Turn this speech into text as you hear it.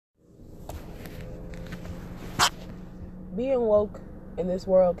Being woke in this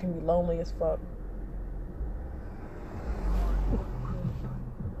world can be lonely as fuck.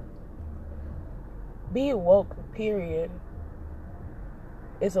 Being woke, period,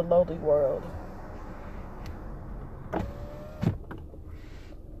 is a lonely world.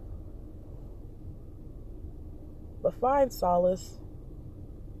 But find solace,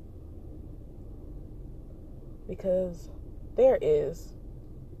 because there is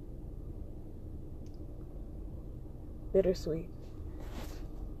bittersweet.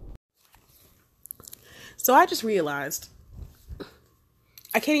 So I just realized,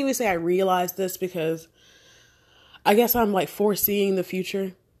 I can't even say I realized this because I guess I'm like foreseeing the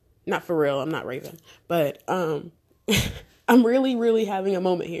future. Not for real, I'm not Raven. But I'm really, really having a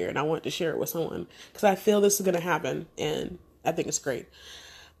moment here and I want to share it with someone because I feel this is going to happen and I think it's great.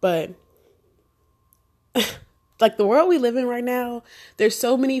 But like the world we live in right now, there's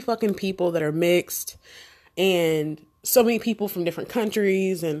so many fucking people that are mixed and so many people from different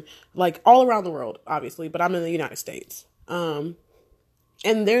countries and like all around the world, obviously, but I'm in the United States. And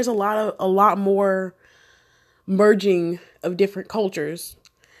there's a lot more merging of different cultures.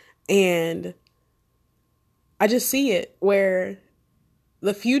 And I just see it where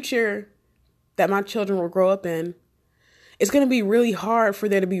the future that my children will grow up in, it's going to be really hard for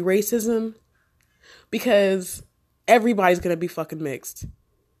there to be racism because everybody's going to be fucking mixed.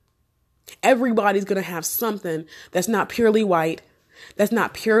 Everybody's going to have something that's not purely white, that's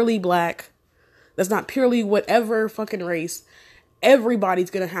not purely black, that's not purely whatever fucking race.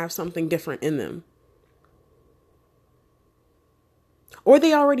 Everybody's going to have something different in them. Or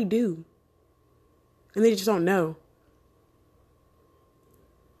they already do. And they just don't know.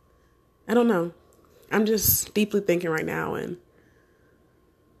 I don't know. I'm just deeply thinking right now and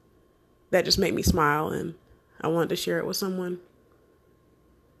that just made me smile and I wanted to share it with someone.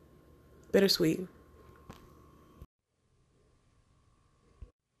 Bittersweet.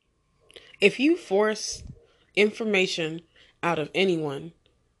 If you force information out of anyone,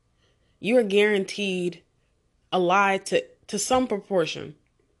 you are guaranteed a lie to some proportion.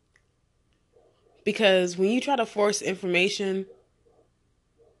 Because when you try to force information,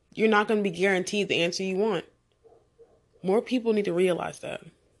 you're not going to be guaranteed the answer you want. More people need to realize that.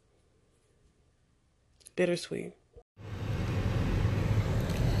 Bittersweet.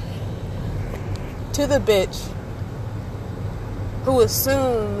 To the bitch who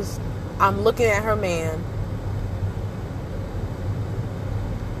assumes I'm looking at her man,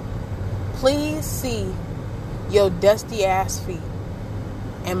 please see your dusty ass feet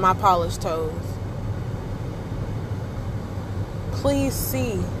and my polished toes. Please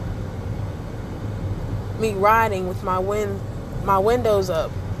see me riding with my windows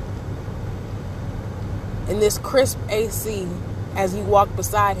up in this crisp AC as you walk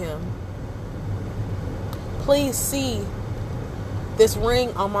beside him. Please see this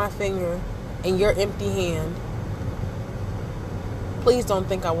ring on my finger in your empty hand. Please don't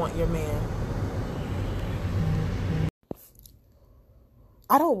think I want your man.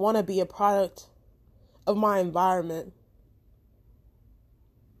 I don't want to be a product of my environment.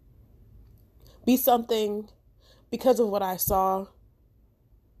 Be something because of what I saw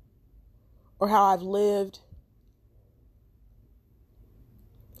or how I've lived.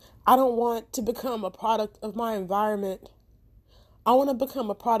 I don't want to become a product of my environment. I want to become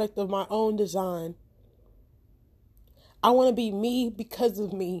a product of my own design. I want to be me because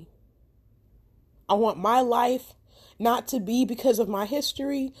of me. I want my life not to be because of my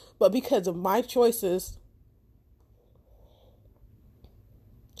history, but because of my choices.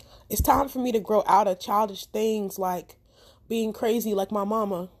 It's time for me to grow out of childish things like being crazy like my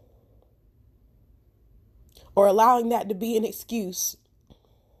mama, or allowing that to be an excuse.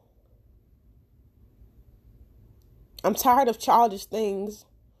 I'm tired of childish things.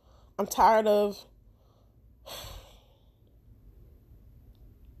 I'm tired of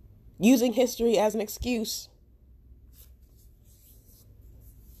using history as an excuse.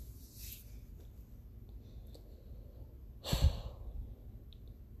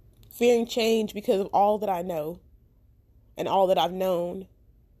 Fearing change because of all that I know and all that I've known.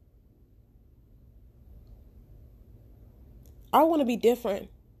 I want to be different.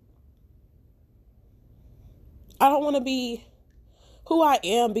 I don't want to be who I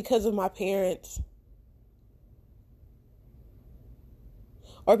am because of my parents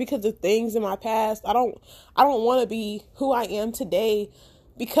or because of things in my past. I don't want to be who I am today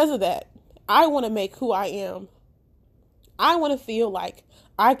because of that. I want to make who I am. I want to feel like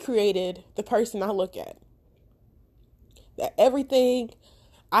I created the person I look at. That everything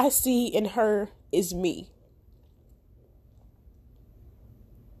I see in her is me.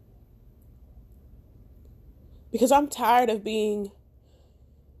 Because I'm tired of being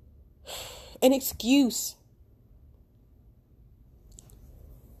an excuse,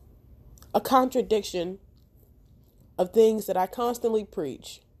 a contradiction of things that I constantly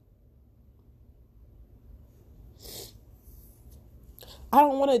preach. I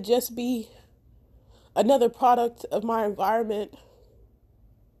don't want to just be another product of my environment.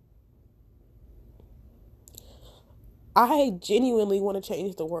 I genuinely want to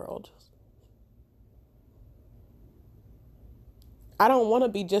change the world. I don't want to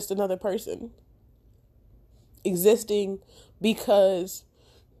be just another person existing because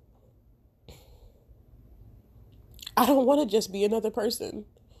I don't want to just be another person.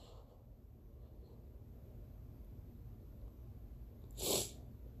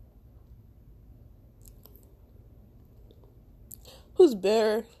 Who's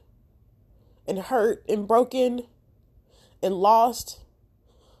bitter and hurt and broken and lost,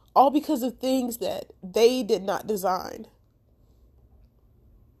 all because of things that they did not design.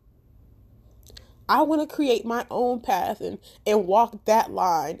 I want to create my own path and walk that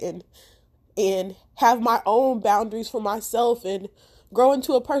line and have my own boundaries for myself and grow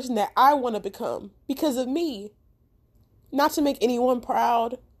into a person that I want to become because of me. Not to make anyone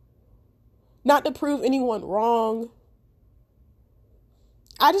proud, not to prove anyone wrong.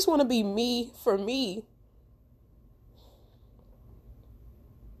 I just want to be me for me.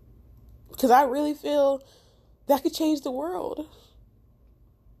 Because I really feel that could change the world.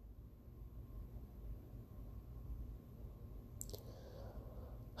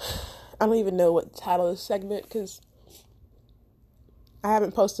 I don't even know what the title of this segment because I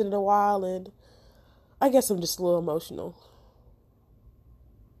haven't posted in a while and I guess I'm just a little emotional.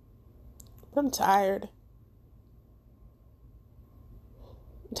 But I'm tired.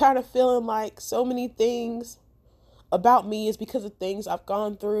 I'm tired of feeling like so many things about me is because of things I've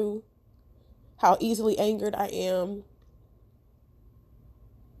gone through, how easily angered I am,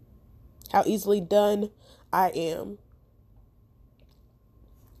 how easily done I am.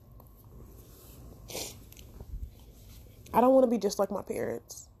 I don't want to be just like my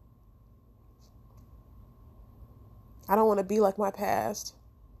parents. I don't want to be like my past.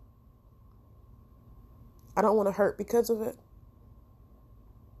 I don't want to hurt because of it.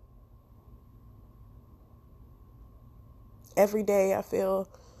 Every day I feel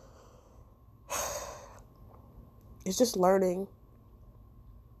it's just learning,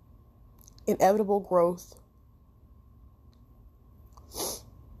 inevitable growth.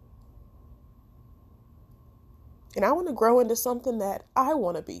 And I want to grow into something that I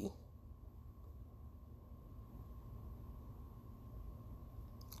want to be.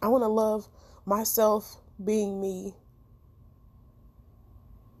 I want to love myself being me.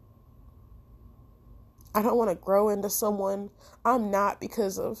 I don't want to grow into someone I'm not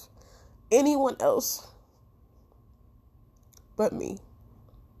because of anyone else but me.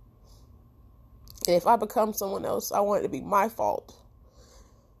 And if I become someone else, I want it to be my fault.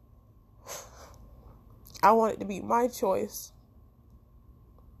 I want it to be my choice.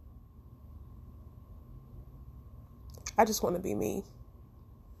 I just want to be me.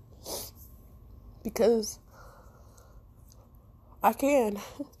 Because I can.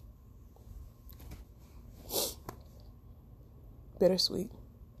 Bittersweet.